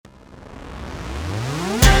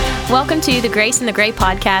Welcome to the Grace in the Gray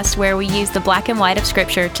podcast, where we use the black and white of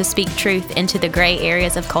Scripture to speak truth into the gray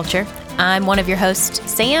areas of culture. I'm one of your hosts,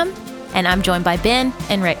 Sam, and I'm joined by Ben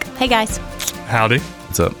and Rick. Hey, guys. Howdy.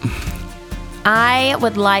 What's up? I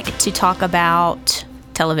would like to talk about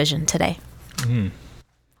television today.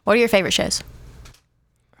 What are your favorite shows?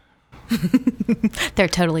 They're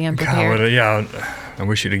totally unprepared. I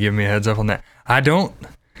wish you'd have given me a heads up on that.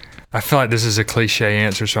 I feel like this is a cliche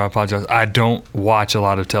answer, so I apologize. I don't watch a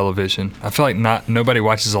lot of television. I feel like nobody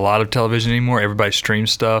watches a lot of television anymore. Everybody streams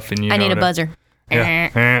stuff, and I need a buzzer.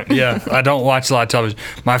 Yeah, I don't watch a lot of television.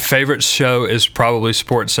 My favorite show is probably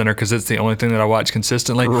Sports Center because it's the only thing that I watch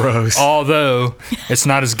consistently. Gross. Although it's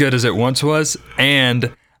not as good as it once was, and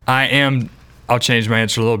I'll change my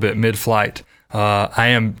answer a little bit mid-flight. I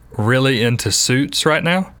am really into Suits right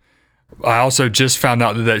now. I also just found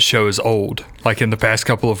out that show is old, like in the past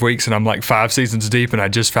couple of weeks, and I'm like 5 seasons deep, and I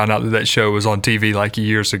just found out that show was on TV like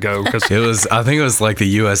years ago. I think it was like the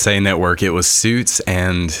USA Network. It was Suits,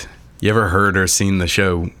 and you ever heard or seen the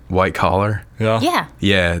show White Collar? Yeah.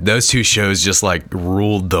 Yeah, those two shows just like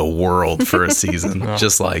ruled the world for a season.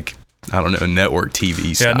 Just like, I don't know, network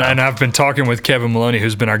TV style. Yeah, and I've been talking with Kevin Maloney,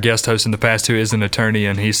 who's been our guest host in the past, who is an attorney,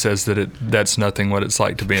 and he says that that's nothing what it's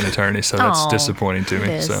like to be an attorney, so that's disappointing to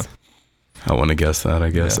me. So. I want to guess that,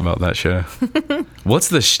 about that show. What's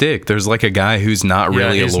the shtick? There's like a guy who's not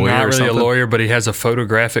really a lawyer or something. He's not really a lawyer, but he has a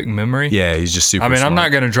photographic memory. Yeah, he's just super smart. I'm not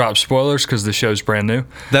going to drop spoilers because the show's brand new.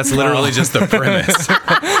 That's literally just the premise.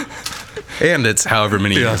 And it's however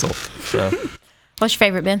many years old. So. What's your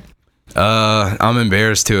favorite, Ben? I'm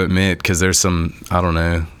embarrassed to admit because there's some, I don't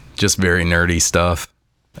know, just very nerdy stuff.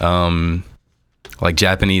 Like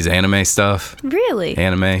Japanese anime stuff. Really?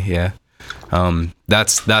 Anime, yeah.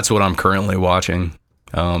 That's what I'm currently watching.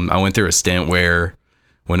 I went through a stint where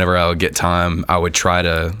whenever I would get time, I would try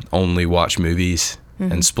to only watch movies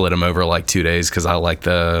and split them over like 2 days because I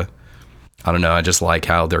just like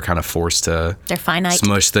how they're kind of forced to they're finite.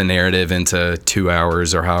 Smush the narrative into 2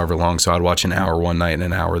 hours or however long. So I'd watch an hour one night and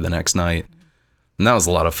an hour the next night. And that was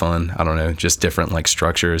a lot of fun. I don't know, just different like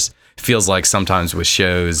structures. It feels like sometimes with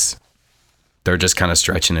shows, they're just kind of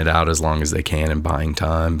stretching it out as long as they can and buying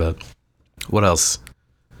time. But what else?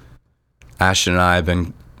 Ashton and I have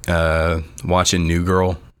been watching New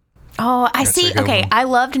Girl. Oh, I see. Okay, I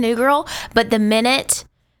loved New Girl, but the minute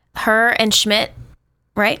her and Schmidt,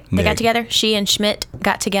 right? They got together. She and Schmidt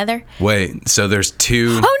got together. Wait, so there's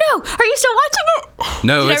two. Oh no! Are you still watching it?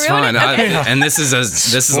 No, it's fine. Okay. And this is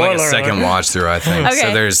like a second watch through, I think. Okay.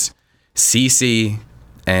 So there's Cece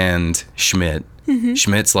and Schmidt. Mm-hmm.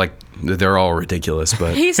 Schmidt's like, they're all ridiculous,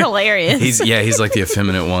 but he's hilarious. He's like the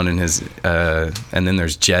effeminate one in his and then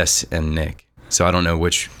there's Jess and Nick. So I don't know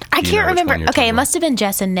which. I can't remember. Okay, it must have been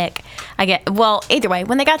Jess and Nick. Either way,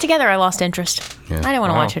 when they got together, I lost interest. Yeah. I didn't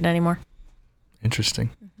want to watch it anymore. Interesting.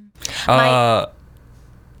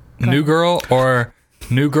 New Girl or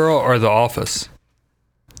The Office?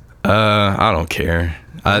 I don't care.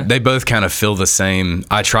 They both kind of feel the same.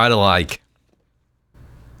 I try to like.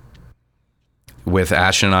 With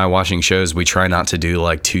Ashton and I watching shows, we try not to do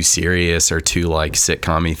like too serious or too like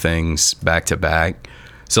sitcom-y things back to back.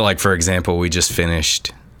 So like, for example, we just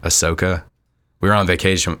finished Ahsoka. We were on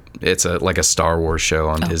vacation. It's like a Star Wars show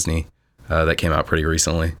on Disney that came out pretty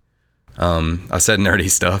recently. I said nerdy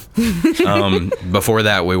stuff. Before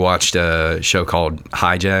that, we watched a show called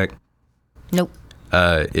Hijack. Nope.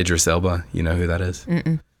 Idris Elba. You know who that is?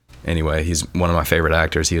 Mm-mm. Anyway, he's one of my favorite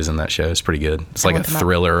actors. He was in that show. It's pretty good. It's like a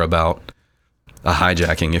thriller about a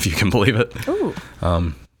hijacking, if you can believe it. Ooh.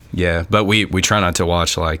 Yeah, but we try not to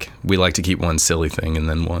watch, like, we like to keep one silly thing and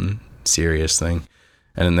then one serious thing.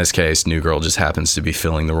 And in this case, New Girl just happens to be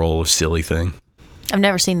filling the role of silly thing. I've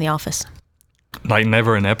never seen The Office. Like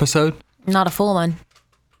never an episode? Not a full one.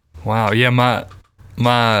 Wow. Yeah, my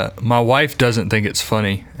wife doesn't think it's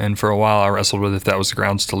funny, and for a while I wrestled with if that was the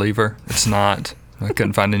grounds to leave her. It's not. I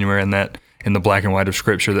couldn't find anywhere in the black and white of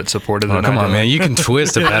Scripture that supported it. Oh, come on, man. You can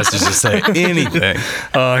twist a passage to say anything.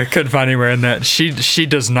 I couldn't find anywhere in that. She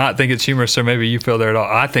does not think it's humorous, so maybe you feel there at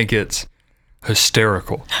all. I think it's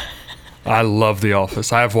hysterical. I love The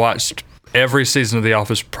Office. I have watched every season of The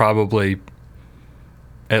Office probably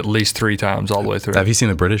at least 3 times all the way through. Have you seen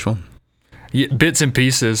the British one? Yeah, bits and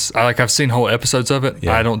pieces. I've seen whole episodes of it.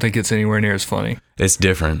 Yeah. I don't think it's anywhere near as funny. It's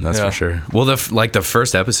different, that's for sure. Well, the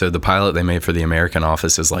first episode, the pilot they made for the American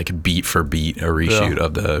Office is like beat for beat a reshoot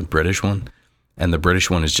of the British one. And the British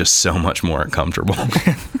one is just so much more uncomfortable.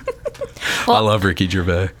 Well, I love Ricky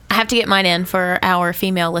Gervais. I have to get mine in for our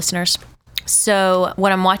female listeners. So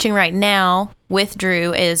what I'm watching right now with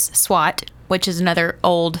Drew is SWAT, which is another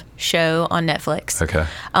old show on Netflix. Okay.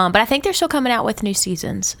 But I think they're still coming out with new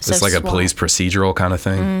seasons. So It's like a SWAT. police procedural kind of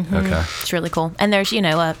thing. Okay. It's really cool. And there's,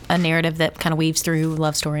 a narrative that kind of weaves through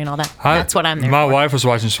love story and all that. That's what I'm there My for. wife was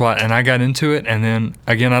watching SWAT, and I got into it. And then,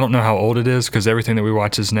 again, I don't know how old it is because everything that we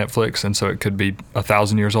watch is Netflix. And so it could be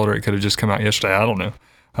 1,000 years older. It could have just come out yesterday. I don't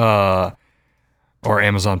know. Or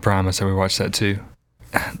Amazon Prime. I said we watched that too.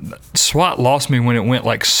 SWAT lost me when it went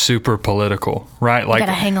like super political, right? Like, You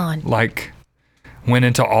gotta hang on. Like, went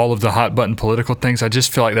into all of the hot button political things. I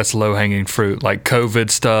just feel like that's low hanging fruit, like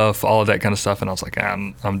COVID stuff, all of that kind of stuff. And I was like,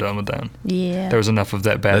 I'm done with that. Yeah. There was enough of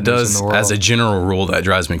that It badness in does, the world. as a general rule, that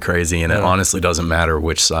drives me crazy, and it honestly doesn't matter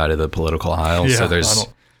which side of the political aisle. Yeah, So I there's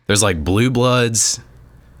don't- like blue bloods,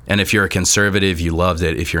 and if you're a conservative, you loved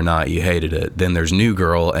it. If you're not, you hated it. Then there's New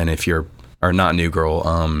Girl, and if you're, or not New Girl,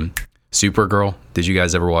 Supergirl. Did you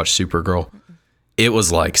guys ever watch Supergirl? It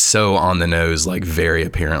was like so on the nose, like very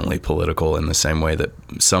apparently political in the same way that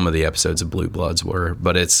some of the episodes of Blue Bloods were,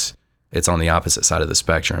 but it's on the opposite side of the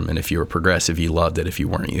spectrum. And if you were progressive, you loved it. If you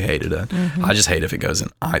weren't, you hated it. I just hate if it goes in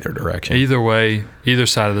either direction. Either way, either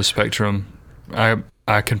side of the spectrum,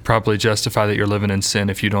 I can probably justify that you're living in sin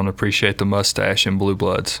if you don't appreciate the mustache in Blue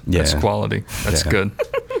Bloods. That's Yeah. quality. That's Yeah. good.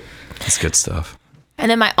 It's good stuff.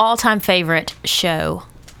 And then my all-time favorite show,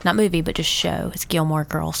 not movie, but just show, is Gilmore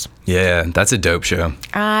Girls. Yeah, that's a dope show.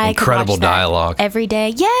 I could Incredible watch that dialogue. every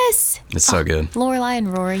day. Yes. It's so good. Lorelai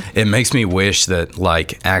and Rory. It makes me wish that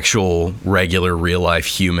like actual regular real life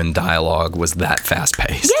human dialogue was that fast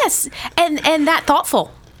paced. Yes, and that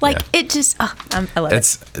thoughtful. Like Yeah. it just, I love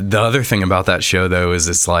It's the other thing about that show though is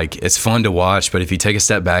it's like it's fun to watch, but if you take a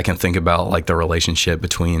step back and think about like the relationship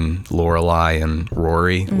between Lorelai and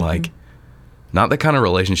Rory, like not the kind of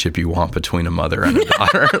relationship you want between a mother and a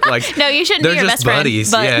daughter. Like No, you shouldn't they're be your just best buddies,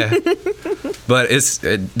 friend. yeah. But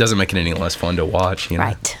it doesn't make it any less fun to watch, you know.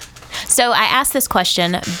 Right. So I asked this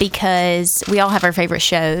question because we all have our favorite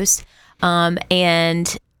shows,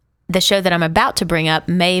 and the show that I'm about to bring up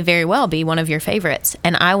may very well be one of your favorites,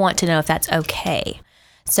 and I want to know if that's okay.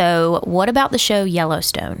 So what about the show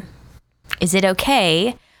Yellowstone? Is it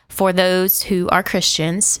okay for those who are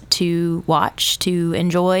Christians to watch, to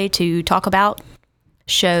enjoy, to talk about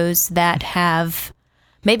shows that have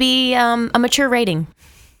maybe a mature rating?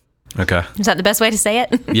 Okay. Is that the best way to say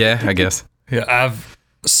it? Yeah, I guess. Yeah,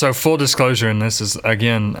 so full disclosure, and this is,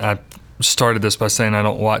 again, I started this by saying I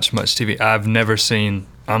don't watch much TV. I've never seen,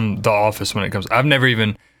 I'm The Office when it comes, I've never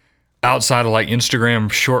even, outside of like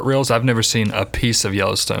Instagram short reels, I've never seen a piece of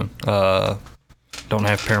Yellowstone. Don't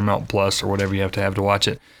have Paramount Plus or whatever you have to watch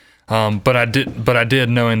it. But I did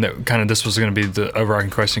knowing that kind of this was going to be the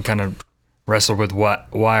overarching question, kind of wrestled with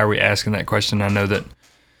why are we asking that question. I know that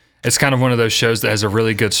it's kind of one of those shows that has a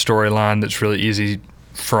really good storyline that's really easy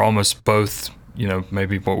for almost both,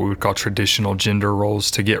 maybe what we would call traditional gender roles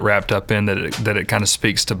to get wrapped up in, that it kind of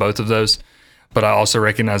speaks to both of those. But I also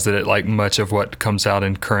recognize that it, like much of what comes out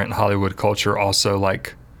in current Hollywood culture, also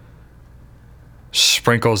like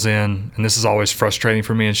sprinkles in, and this is always frustrating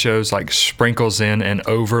for me in shows, like sprinkles in an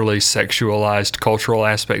overly sexualized cultural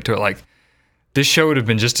aspect to it. Like this show would have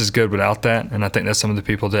been just as good without that, and I think that's some of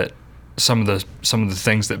the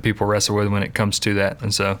things that people wrestle with when it comes to that.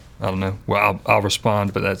 And so I don't know. Well, I'll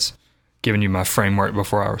respond, but that's giving you my framework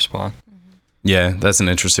before I respond. Yeah, that's an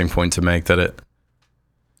interesting point to make. That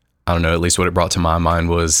I don't know, at least what it brought to my mind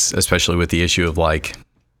was, especially with the issue of like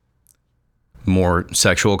more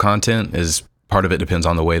sexual content, is part of it depends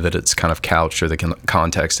on the way that it's kind of couched or the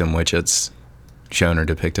context in which it's shown or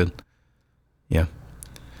depicted. Yeah.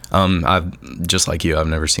 I've just like you, I've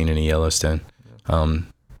never seen any Yellowstone.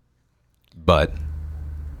 But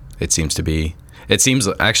it seems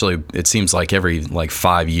like every like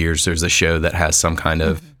 5 years there's a show that has some kind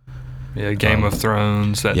of Game of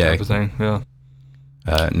Thrones, that type of thing. Yeah.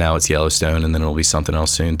 Now it's Yellowstone, and then it'll be something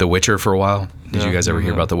else soon. The Witcher for a while. Did you guys ever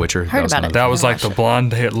hear about The Witcher? Heard about it. That was like the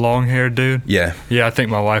blonde-haired, long-haired dude. Yeah. Yeah, I think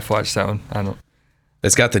my wife watched that one. I don't.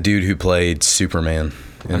 It's got the dude who played Superman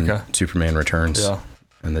in Superman Returns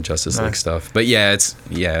and the Justice League stuff. But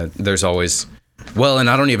there's always, and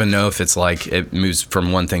I don't even know if it's like it moves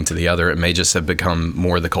from one thing to the other. It may just have become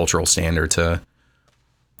more the cultural standard to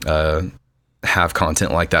have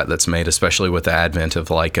content like that that's made, especially with the advent of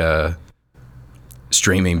like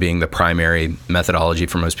streaming being the primary methodology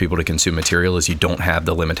for most people to consume material. Is you don't have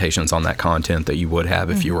the limitations on that content that you would have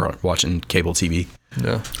if you were watching cable TV.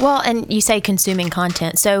 Yeah. Well, and you say consuming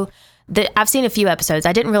content. So I've seen a few episodes.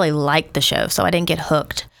 I didn't really like the show, so I didn't get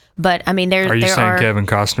hooked. But I mean, Are you saying Kevin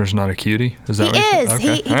Costner's not a cutie? Is that He right? is.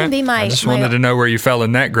 He can be my. I just wanted to know where you fell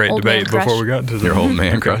in that great old man debate crush. before we got to Your old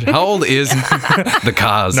man crush. How old is the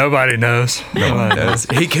Cos? Nobody knows. Nobody knows.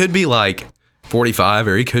 He could be like, 45,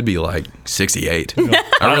 or he could be like 68.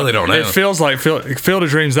 I really don't know. It feels like Field of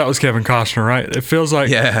Dreams, that was Kevin Costner, right? It feels like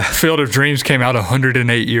Field of Dreams came out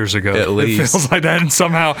 108 years ago. At least. It feels like that, and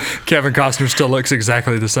somehow Kevin Costner still looks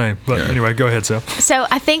exactly the same. But anyway, go ahead, Sal. So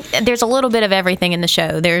I think there's a little bit of everything in the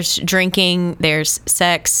show. There's drinking, there's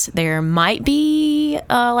sex, there might be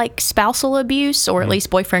like spousal abuse, or at least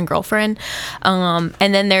boyfriend, girlfriend. And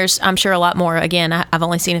then there's, I'm sure, a lot more. Again, I've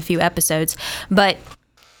only seen a few episodes, but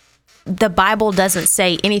the Bible doesn't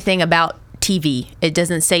say anything about TV. It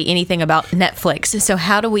doesn't say anything about Netflix. So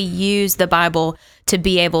how do we use the Bible to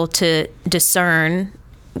be able to discern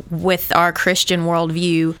with our Christian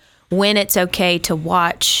worldview when it's okay to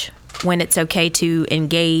watch, when it's okay to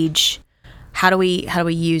engage? How do we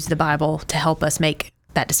use the Bible to help us make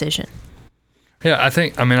that decision? Yeah, I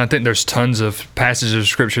think there's tons of passages of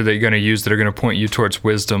scripture that you're going to use that are going to point you towards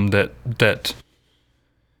wisdom that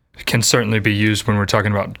can certainly be used when we're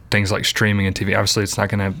talking about things like streaming and TV. Obviously, it's not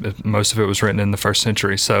going to. Most of it was written in the first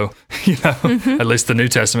century, so at least the New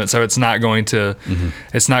Testament. So it's not going to.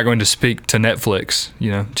 It's not going to speak to Netflix.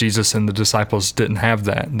 Jesus and the disciples didn't have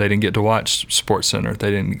that. They didn't get to watch SportsCenter.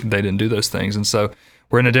 They didn't do those things, and so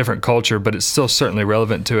we're in a different culture, but it's still certainly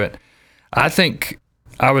relevant to it. I think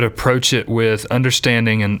I would approach it with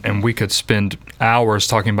understanding, and we could spend hours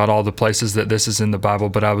talking about all the places that this is in the Bible,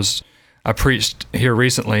 but I preached here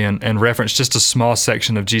recently and referenced just a small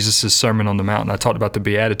section of Jesus' Sermon on the Mount. I talked about the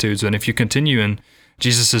Beatitudes. And if you continue in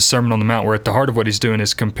Jesus' Sermon on the Mount, where at the heart of what he's doing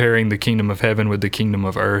is comparing the kingdom of heaven with the kingdom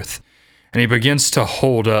of earth. And he begins to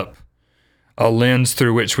hold up a lens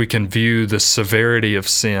through which we can view the severity of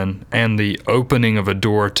sin and the opening of a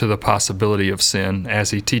door to the possibility of sin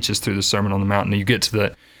as he teaches through the Sermon on the Mount. And you get to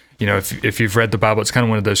the, if you've read the Bible, it's kind of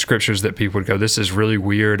one of those scriptures that people would go, this is really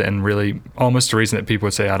weird, and really almost the reason that people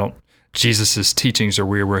would say, Jesus's teachings are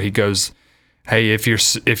weird, where he goes, hey, if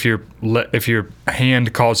your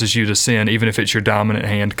hand causes you to sin, even if it's your dominant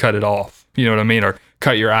hand, cut it off. You know what I mean? Or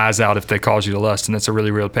cut your eyes out if they cause you to lust. And that's a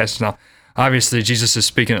really real passage. Now, obviously, Jesus is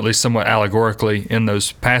speaking at least somewhat allegorically in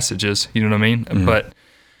those passages. You know what I mean? But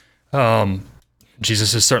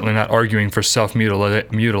Jesus is certainly not arguing for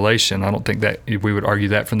self-mutilation. I don't think that we would argue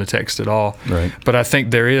that from the text at all. Right. But I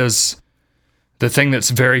think there is. The thing that's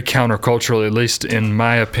very countercultural, at least in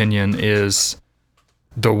my opinion, is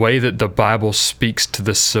the way that the Bible speaks to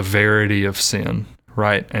the severity of sin,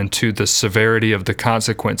 right? And to the severity of the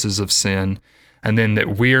consequences of sin. And then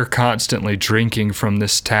that we're constantly drinking from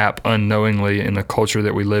this tap unknowingly in the culture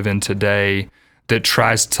that we live in today that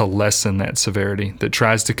tries to lessen that severity, that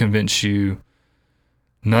tries to convince you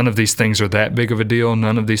none of these things are that big of a deal.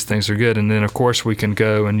 None of these things are good. And then, of course, we can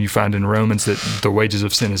go and you find in Romans that the wages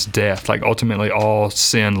of sin is death. Like, ultimately, all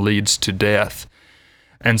sin leads to death.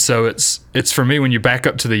 And so it's for me, when you back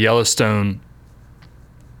up to the Yellowstone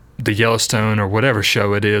or whatever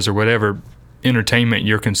show it is, or whatever entertainment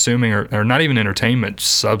you're consuming, or not even entertainment,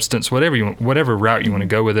 substance, whatever route you want to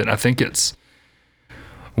go with it. I think it's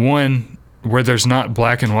one where there's not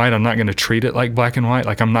black and white. I'm not going to treat it like black and white.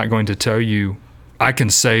 Like, I'm not going to tell you, I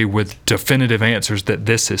can say with definitive answers that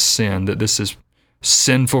this is sin, that this is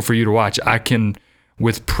sinful for you to watch. I can,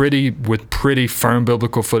 with pretty firm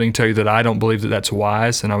biblical footing, tell you that I don't believe that that's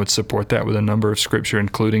wise, and I would support that with a number of scripture,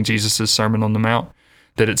 including Jesus' Sermon on the Mount,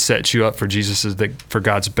 that it sets you up for for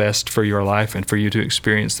God's best for your life and for you to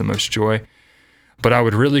experience the most joy. But I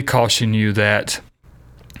would really caution you that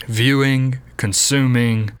viewing,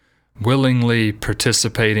 consuming, willingly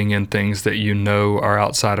participating in things that you know are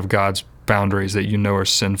outside of God's boundaries, that you know are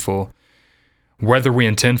sinful, whether we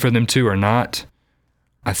intend for them to or not,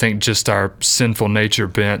 I think just our sinful nature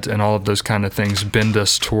bent and all of those kind of things bend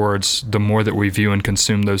us towards, the more that we view and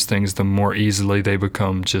consume those things, the more easily they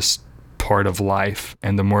become just part of life,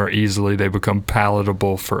 and the more easily they become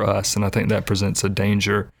palatable for us. And I think that presents a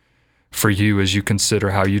danger for you as you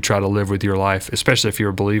consider how you try to live with your life, especially if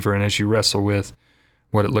you're a believer, and as you wrestle with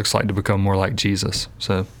what it looks like to become more like Jesus.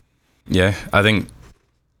 So, yeah, I think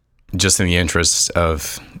just in the interest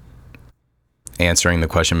of answering the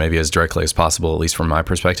question maybe as directly as possible, at least from my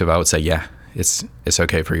perspective, I would say, yeah, it's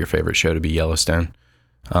okay for your favorite show to be Yellowstone.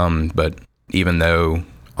 But even though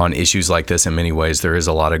on issues like this, in many ways, there is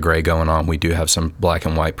a lot of gray going on, we do have some black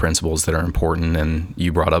and white principles that are important. And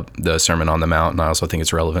you brought up the Sermon on the Mount, and I also think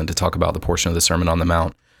it's relevant to talk about the portion of the Sermon on the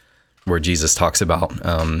Mount where Jesus talks about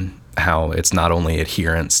how it's not only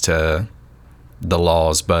adherence to the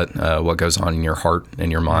laws, but what goes on in your heart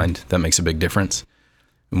and your mind that makes a big difference.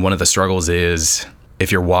 And one of the struggles is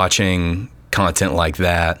if you're watching content like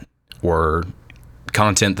that, or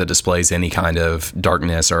content that displays any kind of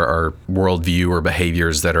darkness or worldview or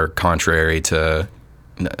behaviors that are contrary to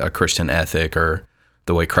a Christian ethic or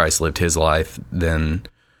the way Christ lived his life, then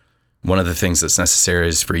one of the things that's necessary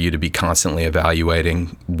is for you to be constantly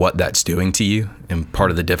evaluating what that's doing to you. And part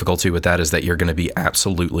of the difficulty with that is that you're going to be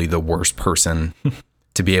absolutely the worst person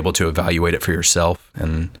to be able to evaluate it for yourself.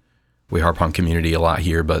 And we harp on community a lot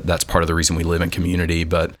here, but that's part of the reason we live in community.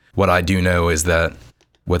 But what I do know is that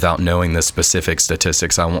without knowing the specific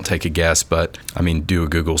statistics, I won't take a guess, but I mean, do a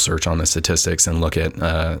Google search on the statistics and look at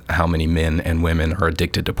how many men and women are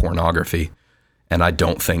addicted to pornography. And I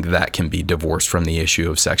don't think that can be divorced from the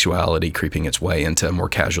issue of sexuality creeping its way into more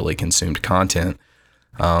casually consumed content.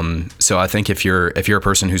 So I think if you're a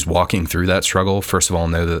person who's walking through that struggle, first of all,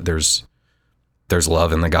 know that there's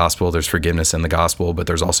love in the gospel, there's forgiveness in the gospel, but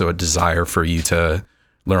there's also a desire for you to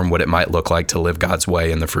learn what it might look like to live God's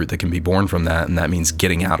way and the fruit that can be born from that. And that means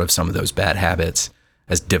getting out of some of those bad habits,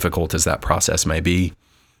 as difficult as that process may be.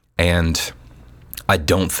 And I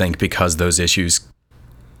don't think because those issues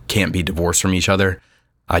can't be divorced from each other,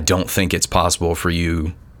 I don't think it's possible for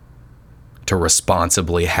you to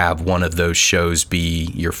responsibly have one of those shows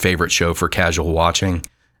be your favorite show for casual watching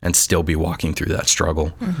and still be walking through that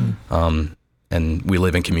struggle. Mm-hmm. And we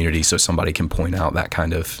live in community, so somebody can point out that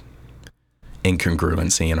kind of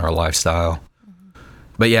incongruency in our lifestyle. Mm-hmm.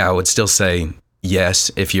 But yeah, I would still say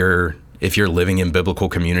yes, if you're living in biblical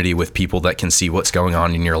community with people that can see what's going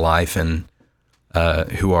on in your life and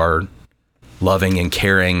who are loving and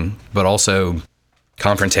caring, but also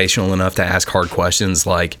confrontational enough to ask hard questions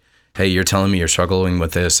like, hey, you're telling me you're struggling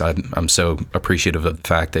with this. I'm so appreciative of the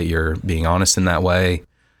fact that you're being honest in that way.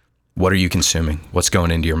 What are you consuming? What's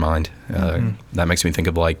going into your mind? That makes me think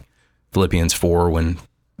of like Philippians 4 when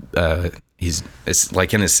it's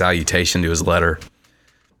like in his salutation to his letter,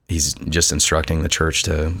 he's just instructing the church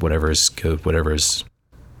to whatever is good, whatever is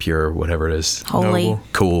pure, whatever it is holy, noble,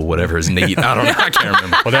 cool, whatever is neat. I don't know. I can't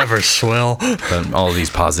remember. Whatever is swell. But all of these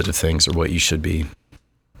positive things are what you should be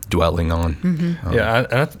dwelling on. Mm-hmm.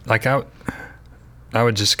 I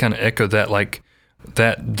would just kind of echo that, like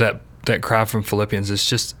that cry from Philippians is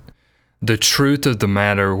just the truth of the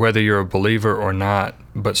matter, whether you're a believer or not,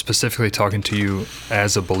 but specifically talking to you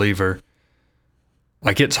as a believer,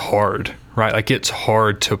 like it's hard, right? Like it's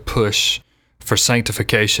hard to push for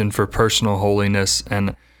sanctification, for personal holiness.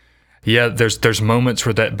 And yeah, there's moments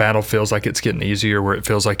where that battle feels like it's getting easier, where it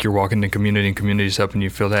feels like you're walking in community and community's helping you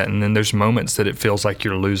feel that. And then there's moments that it feels like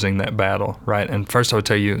you're losing that battle, right? And first I would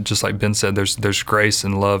tell you, just like Ben said, there's grace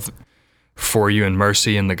and love for you and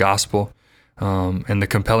mercy in the gospel. And the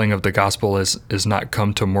compelling of the gospel is not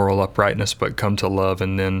come to moral uprightness, but come to love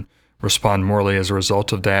and then respond morally as a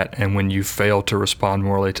result of that. And when you fail to respond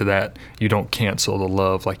morally to that, you don't cancel the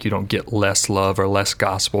love, like you don't get less love or less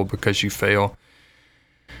gospel because you fail.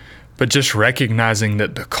 But just recognizing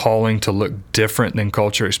that the calling to look different than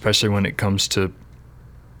culture, especially when it comes to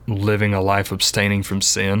living a life abstaining from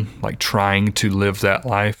sin, like trying to live that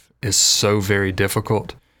life, is so very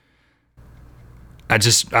difficult.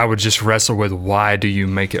 I would just wrestle with, why do you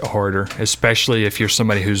make it harder, especially if you're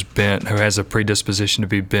somebody who has a predisposition to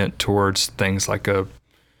be bent towards things like a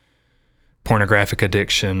pornographic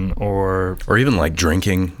addiction or even like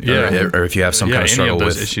drinking, or if you have some kind of struggle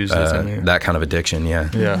with issues that kind of addiction.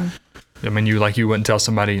 Yeah. I mean, you wouldn't tell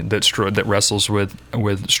somebody that wrestles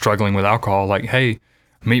with struggling with alcohol, like, hey,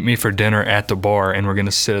 meet me for dinner at the bar and we're going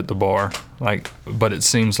to sit at the bar. But it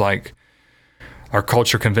seems like our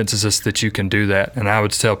culture convinces us that you can do that. And I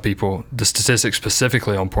would tell people the statistics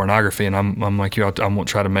specifically on pornography, and I'm like you, I won't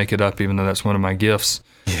try to make it up, even though that's one of my gifts,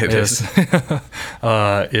 is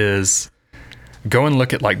go and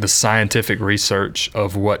look at like the scientific research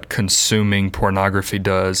of what consuming pornography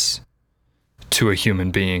does to a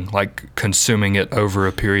human being, like consuming it over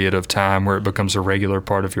a period of time where it becomes a regular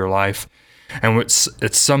part of your life. And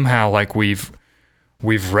it's somehow like we've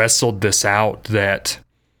wrestled this out that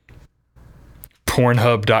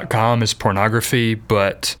Pornhub.com is pornography,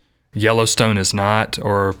 but Yellowstone is not,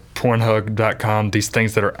 or Pornhub.com, these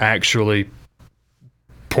things that are actually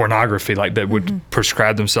pornography, like that would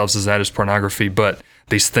prescribe themselves as that is pornography, but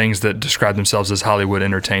these things that describe themselves as Hollywood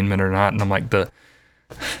entertainment are not. And I'm like,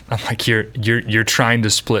 you're trying to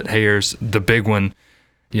split hairs. The big one,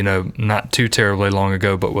 not too terribly long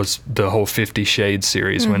ago, but was the whole 50 Shades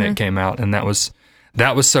series when it came out, and that was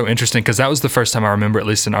so interesting because that was the first time I remember, at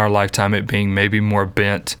least in our lifetime, it being maybe more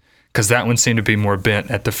bent, because that one seemed to be more bent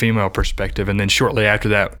at the female perspective. And then shortly after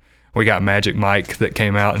that, we got Magic Mike that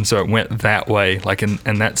came out, and so it went that way. Like, and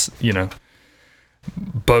that's,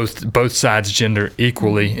 both sides gender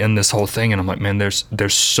equally in this whole thing. And I'm like, man,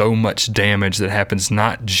 there's so much damage that happens,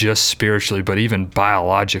 not just spiritually, but even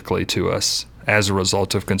biologically to us as a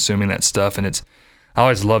result of consuming that stuff. And I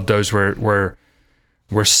always love those where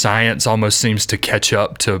where science almost seems to catch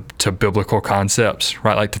up to biblical concepts,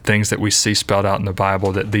 right? Like the things that we see spelled out in the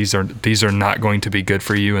Bible, that these are not going to be good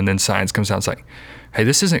for you. And then science comes out, it's like,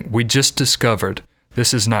 hey, we just discovered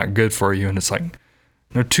this is not good for you. And it's like,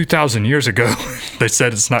 no, 2,000 years ago, they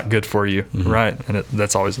said it's not good for you, right? And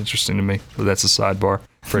that's always interesting to me. But that's a sidebar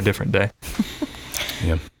for a different day.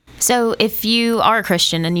 Yeah. So if you are a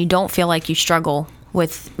Christian and you don't feel like you struggle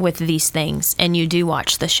with these things and you do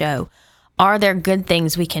watch the show, are there good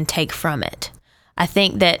things we can take from it? I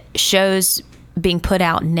think that shows being put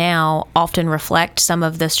out now often reflect some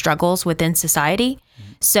of the struggles within society.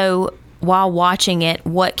 So while watching it,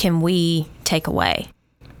 what can we take away?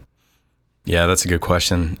 Yeah, that's a good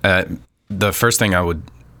question. The first thing I would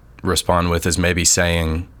respond with is maybe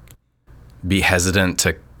saying, be hesitant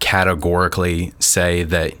to categorically say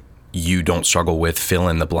that you don't struggle with fill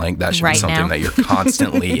in the blank. That should be something that you're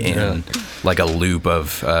constantly in, like a loop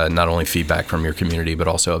of not only feedback from your community, but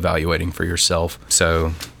also evaluating for yourself.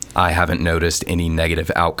 So I haven't noticed any negative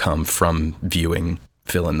outcome from viewing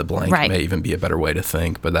fill in the blank. Right. May even be a better way to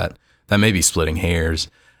think, but that may be splitting hairs.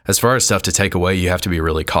 As far as stuff to take away, you have to be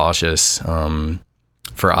really cautious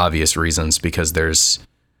for obvious reasons, because there's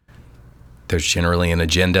generally an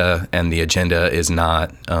agenda, and the agenda is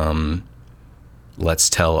not let's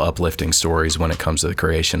tell uplifting stories when it comes to the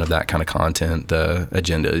creation of that kind of content. The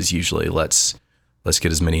agenda is usually let's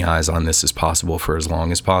get as many eyes on this as possible for as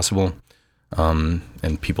long as possible.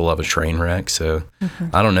 And people love a train wreck. So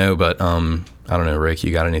I don't know, but I don't know, Rick,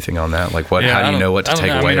 you got anything on that? Like how do you know what to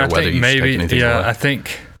take away, or whether you should take anything away? I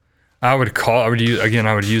think I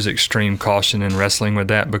would use extreme caution in wrestling with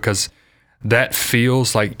that, because that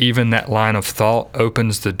feels like even that line of thought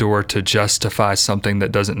opens the door to justify something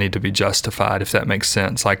that doesn't need to be justified, if that makes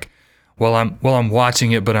sense. Like, I'm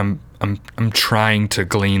watching it, but I'm trying to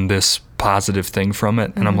glean this positive thing from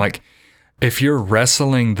it. And I'm like, if you're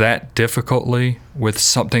wrestling that difficultly with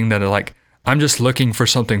something that like, I'm just looking for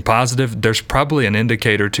something positive, there's probably an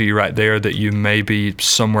indicator to you right there that you may be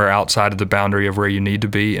somewhere outside of the boundary of where you need to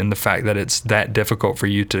be, and the fact that it's that difficult for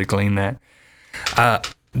you to glean that.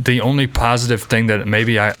 The only positive thing that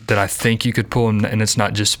I think you could pull, and it's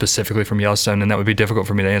not just specifically from Yellowstone, and that would be difficult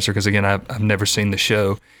for me to answer because, again, I've never seen the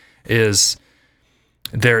show, is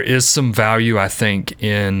there is some value, I think,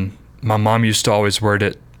 in, my mom used to always word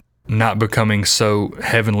it, not becoming so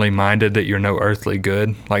heavenly minded that you're no earthly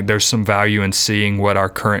good. Like, there's some value in seeing what our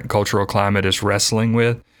current cultural climate is wrestling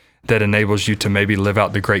with that enables you to maybe live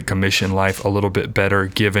out the Great Commission life a little bit better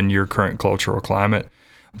given your current cultural climate.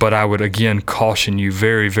 But I would, again, caution you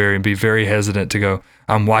be very hesitant to go,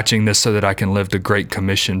 I'm watching this so that I can live the Great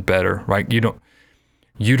Commission better, right?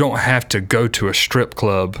 You don't have to go to a strip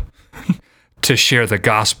club to share the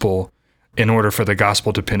gospel in order for the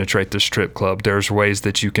gospel to penetrate the strip club. There's ways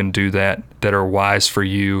that you can do that are wise for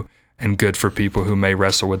you and good for people who may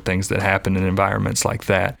wrestle with things that happen in environments like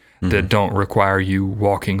that, that don't require you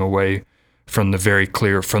walking away from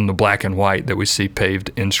the black and white that we see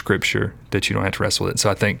paved in Scripture, that you don't have to wrestle with it. So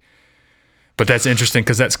I think, but that's interesting,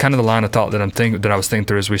 because that's kind of the line of thought that I was thinking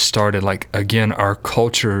through as we started. Like, again, our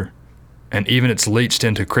culture, and even it's leached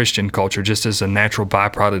into Christian culture just as a natural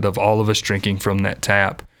byproduct of all of us drinking from that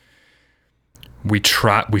tap. We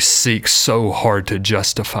seek so hard to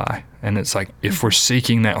justify. And it's like, if we're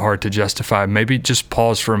seeking that hard to justify, maybe just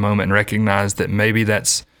pause for a moment and recognize that maybe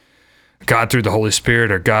that's God through the Holy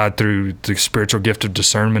Spirit, or God through the spiritual gift of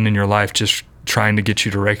discernment in your life, just trying to get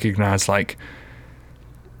you to recognize, like,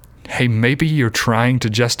 hey, maybe you're trying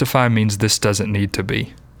to justify means this doesn't need to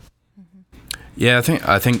be. Yeah,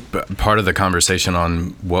 I think part of the conversation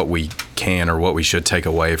on what we can or what we should take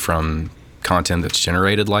away from content that's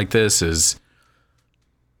generated like this is,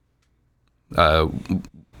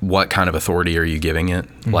 what kind of authority are you giving it?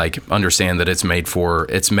 Like, understand that it's made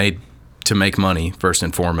to make money, first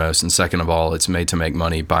and foremost, and second of all, it's made to make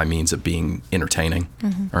money by means of being entertaining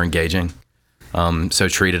or engaging. So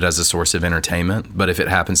treat it as a source of entertainment. But if it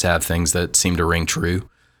happens to have things that seem to ring true,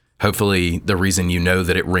 hopefully the reason you know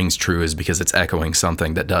that it rings true is because it's echoing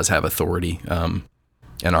something that does have authority.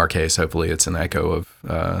 In our case, hopefully it's an echo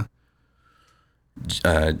of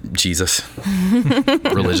Jesus,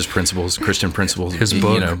 religious principles, Christian principles, his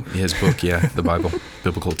book, the Bible,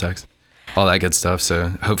 biblical text, all that good stuff. So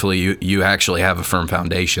hopefully you actually have a firm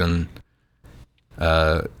foundation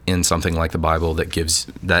in something like the Bible that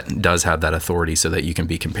does have that authority, so that you can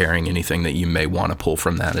be comparing anything that you may want to pull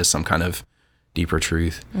from that as some kind of deeper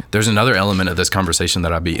truth. There's another element of this conversation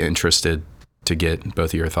that I'd be interested to get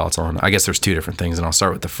both of your thoughts on. I guess there's two different things, and I'll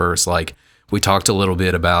start with the first. Like, we talked a little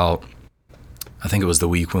bit about, I think it was the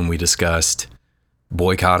week when we discussed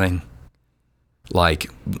boycotting. Like,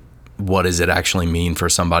 what does it actually mean for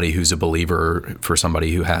somebody who's a believer, for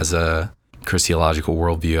somebody who has a Christological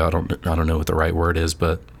worldview? I don't know what the right word is,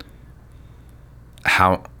 but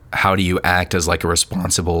how do you act as like a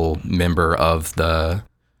responsible member of the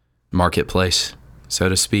marketplace, so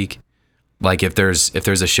to speak? Like if there's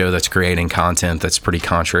a show that's creating content that's pretty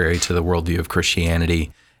contrary to the worldview of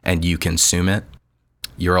Christianity and you consume it,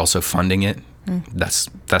 you're also funding it.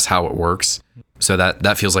 That's how it works. So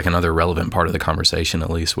that feels like another relevant part of the conversation, at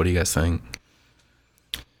least. What do you guys think?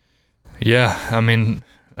 Yeah, I mean,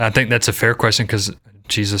 I think that's a fair question because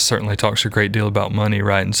Jesus certainly talks a great deal about money,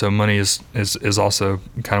 right? And so money is also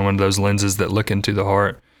kind of one of those lenses that look into the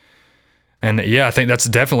heart. And yeah, I think that's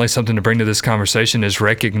definitely something to bring to this conversation, is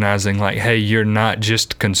recognizing like, hey, you're not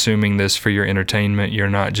just consuming this for your entertainment. You're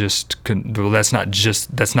not just, that's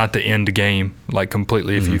not the end game, like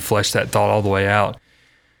completely, if you flesh that thought all the way out.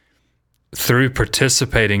 Through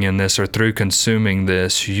participating in this or through consuming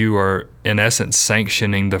this, you are in essence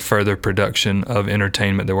sanctioning the further production of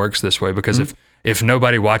entertainment that works this way. Because if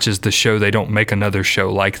nobody watches the show, they don't make another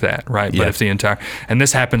show like that, right? Yeah. But if and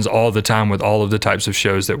this happens all the time with all of the types of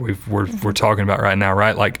shows that we're talking about right now,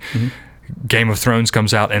 right? Like Game of Thrones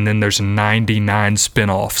comes out, and then there's 99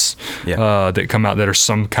 spinoffs that come out that are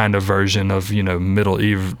some kind of version of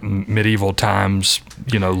medieval times,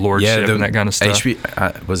 lordship and that kind of stuff.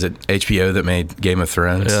 Was it HBO that made Game of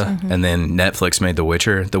Thrones? Yeah. And then Netflix made The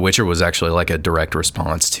Witcher. The Witcher was actually like a direct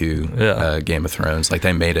response to Game of Thrones. Like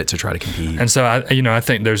they made it to try to compete. And so I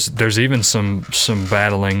think there's even some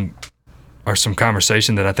battling or some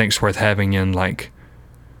conversation that I think is worth having in like,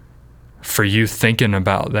 for you thinking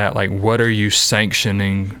about that, like what are you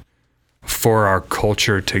sanctioning for our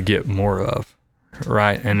culture to get more of,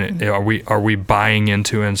 right? And are we buying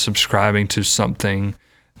into and subscribing to something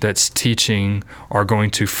that's teaching or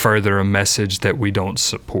going to further a message that we don't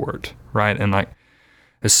support, right? And like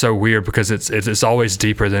it's so weird because it's always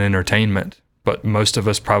deeper than entertainment, but most of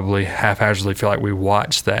us probably haphazardly feel like we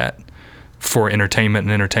watch that for entertainment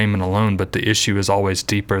and entertainment alone, but the issue is always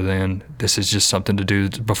deeper than this is just something to do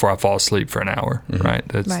before I fall asleep for an hour, right?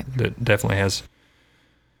 That definitely has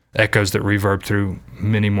echoes that reverb through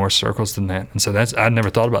many more circles than that. And so I'd never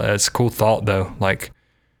thought about that. It's a cool thought though. Like,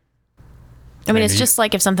 I mean, it's just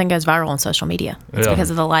like if something goes viral on social media, it's because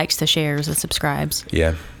of the likes, the shares, the subscribes.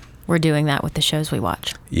 Yeah. We're doing that with the shows we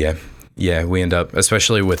watch. Yeah. Yeah, we end up,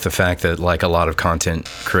 especially with the fact that like a lot of content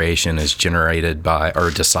creation is generated by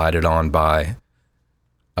or decided on by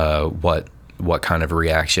what kind of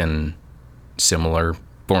reaction similar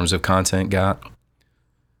forms of content got.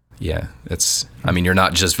 Yeah, you're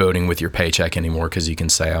not just voting with your paycheck anymore because you can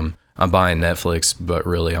say I'm buying Netflix, but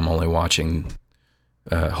really I'm only watching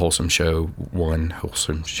Wholesome Show 1,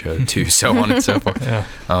 Wholesome Show 2, so on and so forth. Yeah.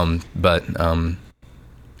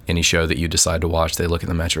 Any show that you decide to watch, they look at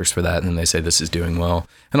the metrics for that and they say this is doing well.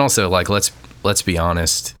 And also, like, let's be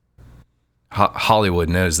honest, Hollywood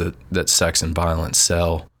knows that sex and violence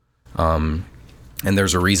sell. And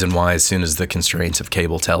there's a reason why as soon as the constraints of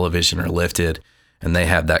cable television are lifted and they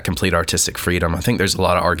have that complete artistic freedom, I think there's a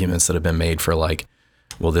lot of arguments that have been made for like,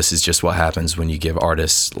 well, this is just what happens when you give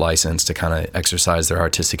artists license to kind of exercise their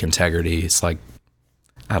artistic integrity. It's like,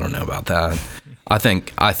 I don't know about that. I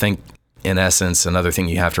think in essence, another thing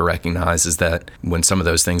you have to recognize is that when some of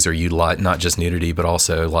those things are utilized, not just nudity, but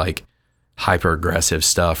also like hyper aggressive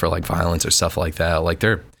stuff or like violence or stuff like that, like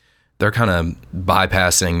they're kind of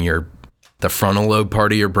bypassing the frontal lobe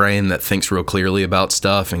part of your brain that thinks real clearly about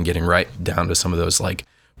stuff and getting right down to some of those like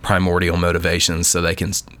primordial motivations so they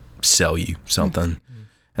can sell you something.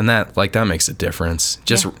 And that makes a difference.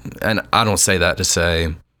 And I don't say that to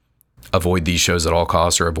say avoid these shows at all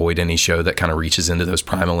costs or avoid any show that kind of reaches into those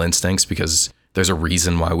primal instincts, because there's a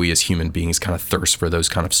reason why we as human beings kind of thirst for those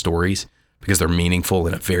kind of stories, because they're meaningful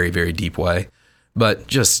in a very, very deep way. But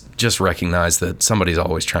just recognize that somebody's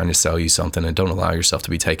always trying to sell you something, and don't allow yourself to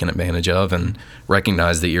be taken advantage of, and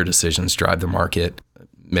recognize that your decisions drive the market.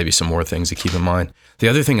 Maybe some more things to keep in mind. The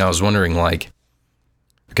other thing I was wondering, like,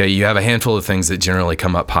 okay, you have a handful of things that generally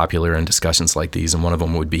come up popular in discussions like these, and one of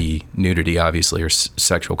them would be nudity, obviously, or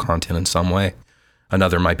sexual content in some way.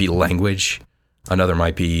 Another might be language. Another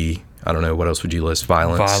might be, I don't know, what else would you list?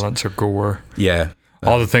 Violence or gore. Yeah.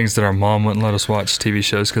 All the things that our mom wouldn't let us watch TV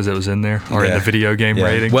shows because it was in there, or in the video game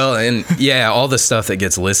rating. Well, and all the stuff that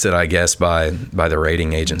gets listed, I guess, by the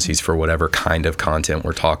rating agencies for whatever kind of content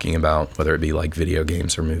we're talking about, whether it be like video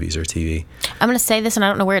games or movies or TV. I'm going to say this, and I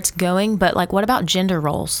don't know where it's going, but like, what about gender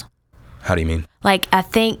roles? How do you mean? Like, I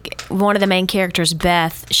think one of the main characters,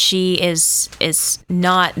 Beth, she is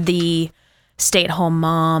not the stay-at-home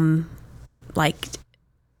mom, like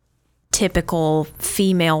typical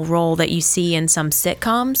female role that you see in some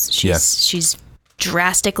sitcoms. She's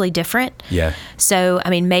drastically different. Yeah. So, I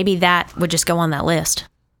mean, maybe that would just go on that list.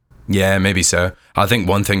 Yeah, maybe so. I think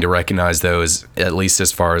one thing to recognize, though, is at least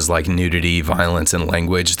as far as like nudity, violence, and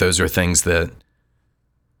language, those are things that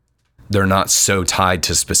they're not so tied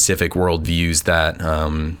to specific worldviews that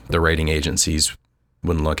the rating agencies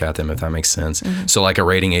wouldn't look at them, if that makes sense. Mm-hmm. So like a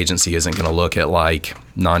rating agency isn't going to look at like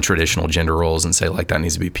non-traditional gender roles and say like that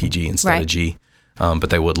needs to be PG instead of G. But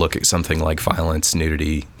they would look at something like violence,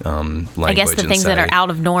 nudity, language. I guess the things that are out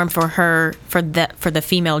of norm for her, for the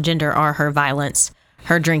female gender, are her violence,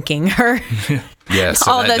 her drinking, her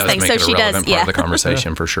so all that those things. Make So it she a relevant does, part of the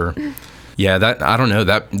conversation for sure. Yeah, that I don't know,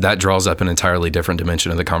 that draws up an entirely different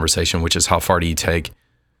dimension of the conversation, which is how far do you take?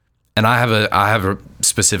 And I have a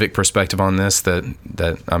specific perspective on this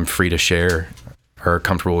that I'm free to share or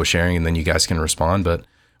comfortable with sharing, and then you guys can respond. But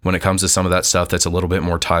when it comes to some of that stuff that's a little bit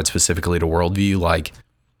more tied specifically to worldview, like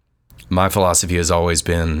my philosophy has always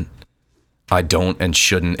been, I don't and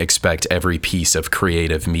shouldn't expect every piece of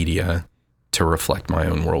creative media to reflect my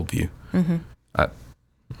own worldview. Mm-hmm.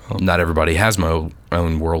 Not everybody has my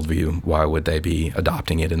own worldview. Why would they be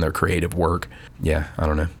adopting it in their creative work? Yeah, I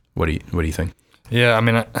don't know. What do you think? Yeah, I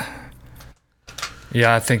mean,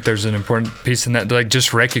 I think there's an important piece in that, like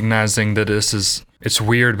just recognizing that it's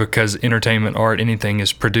weird because entertainment, art, anything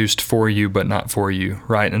is produced for you, but not for you,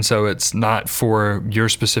 right? And so it's not for your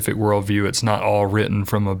specific worldview. It's not all written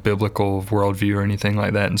from a biblical worldview or anything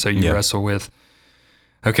like that. And so you wrestle with,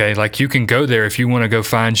 okay, like you can go there if you want to go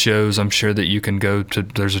find shows. I'm sure that you can go to,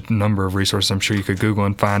 there's a number of resources. I'm sure you could Google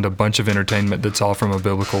and find a bunch of entertainment that's all from a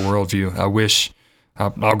biblical worldview. I wish,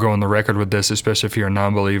 I'll go on the record with this, especially if you're a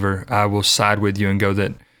non-believer, I will side with you and go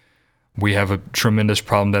that we have a tremendous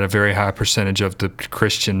problem that a very high percentage of the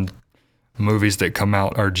Christian movies that come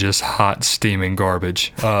out are just hot, steaming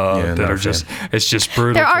garbage. It's just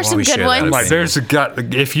brutal. There are some good ones. Like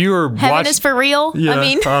if you are Heaven is for real. Yeah, I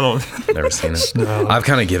mean, I don't. Never seen it. No. I've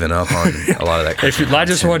kind of given up on a lot of that. I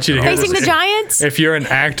just want you to hear Facing the Giants. If you're an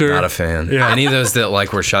actor, not a fan. Yeah. Any of those that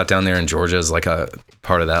like were shot down there in Georgia is like a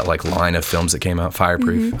part of that like line of films that came out.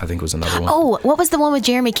 Fireproof, I think was another one. Oh, what was the one with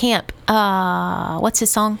Jeremy Camp? What's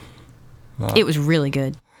his song? It was really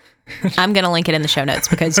good. I'm going to link it in the show notes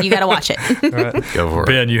because you got to watch it. Right. Go for it.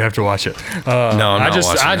 Ben, you have to watch it. No, I'm not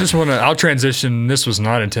I just want to, I'll transition. This was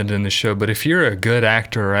not intended in the show, but if you're a good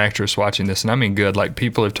actor or actress watching this, and I mean good, like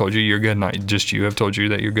people have told you you're good, not just you have told you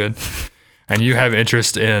that you're good, and you have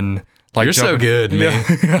interest in like you're so good,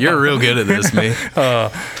 man. You're real good at this, man.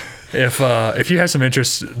 If you have some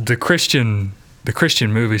interest, the Christian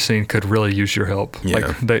movie scene could really use your help.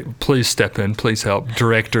 Yeah. Please step in, please help.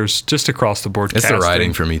 Directors, just across the board. It's casting. the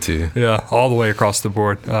writing for me too. Yeah, all the way across the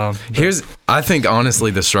board. I think honestly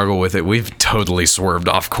the struggle with it, we've totally swerved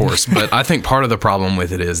off course, but I think part of the problem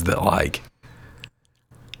with it is that like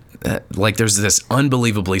there's this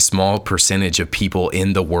unbelievably small percentage of people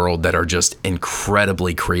in the world that are just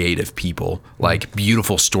incredibly creative people, like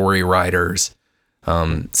beautiful story writers,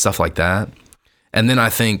 stuff like that. And then I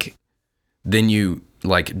think then you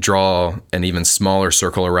like draw an even smaller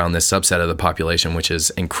circle around this subset of the population, which is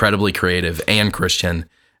incredibly creative and Christian.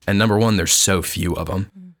 And number one, there's so few of them.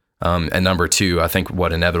 And number two, I think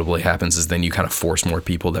what inevitably happens is then you kind of force more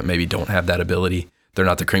people that maybe don't have that ability. They're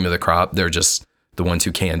not the cream of the crop. They're just the ones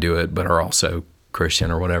who can do it, but are also Christian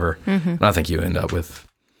or whatever. Mm-hmm. And I think you end up with,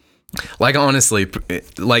 like, honestly,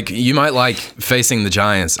 like you might like Facing the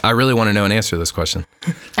Giants. I really want to know an answer to this question.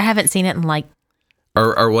 I haven't seen it in like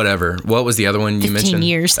or whatever. What was the other one you 15 mentioned?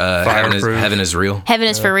 Years. Heaven is real. Heaven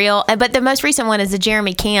is for real. But the most recent one is the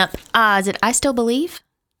Jeremy Camp. Is it I Still Believe?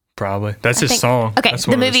 Probably. That's his song. Okay. That's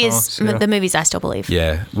the movie is the movie's I Still Believe.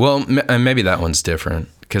 Yeah. Well, maybe that one's different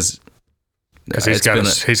because he's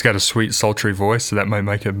got a sweet, sultry voice, so that might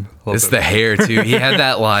make him. It's the hair too. He had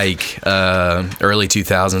that like early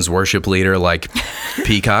 2000s worship leader like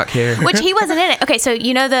peacock hair, which he wasn't in it. Okay, so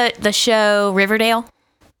you know the show Riverdale.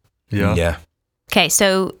 Yeah. Yeah. Okay,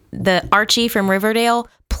 so the Archie from Riverdale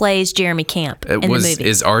plays Jeremy Camp in the movie.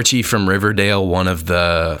 Is Archie from Riverdale one of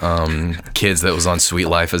the kids that was on Sweet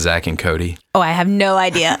Life of Zach and Cody? Oh, I have no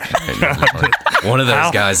idea. One of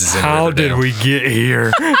those guys is in Riverdale. How did we get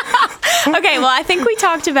here? Okay, well, I think we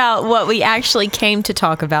talked about what we actually came to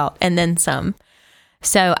talk about and then some.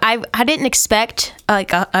 So I didn't expect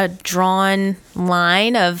like a drawn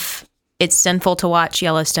line of it's sinful to watch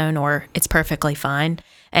Yellowstone or it's perfectly fine.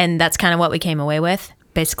 And that's kind of what we came away with.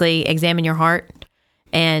 Basically, examine your heart.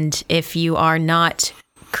 And if you are not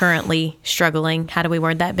currently struggling. How do we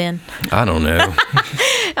word that, Ben? I don't know.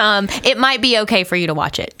 It might be okay for you to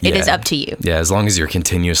watch it. It is up to you. Yeah, as long as you're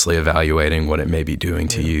continuously evaluating what it may be doing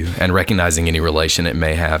to you and recognizing any relation it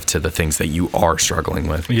may have to the things that you are struggling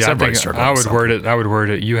with. Yeah, Everybody's struggling with something. I would word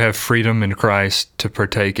it. You have freedom in Christ to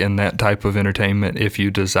partake in that type of entertainment if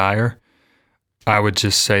you desire. I would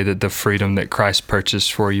just say that the freedom that Christ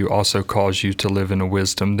purchased for you also calls you to live in a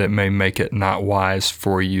wisdom that may make it not wise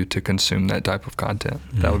for you to consume that type of content.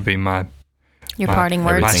 Mm-hmm. That would be your parting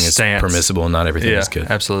words. Everything is permissible, not everything is good.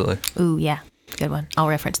 Absolutely. Ooh, yeah. Good one. I'll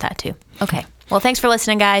reference that too. Okay. Well, thanks for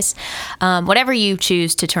listening, guys. Whatever you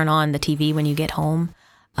choose to turn on the TV when you get home,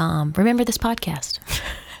 remember this podcast.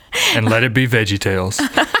 And let it be VeggieTales.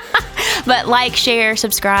 But like, share,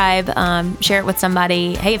 subscribe, share it with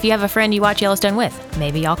somebody. Hey, if you have a friend you watch Yellowstone with,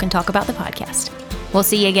 maybe y'all can talk about the podcast. We'll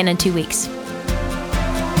see you again in 2 weeks.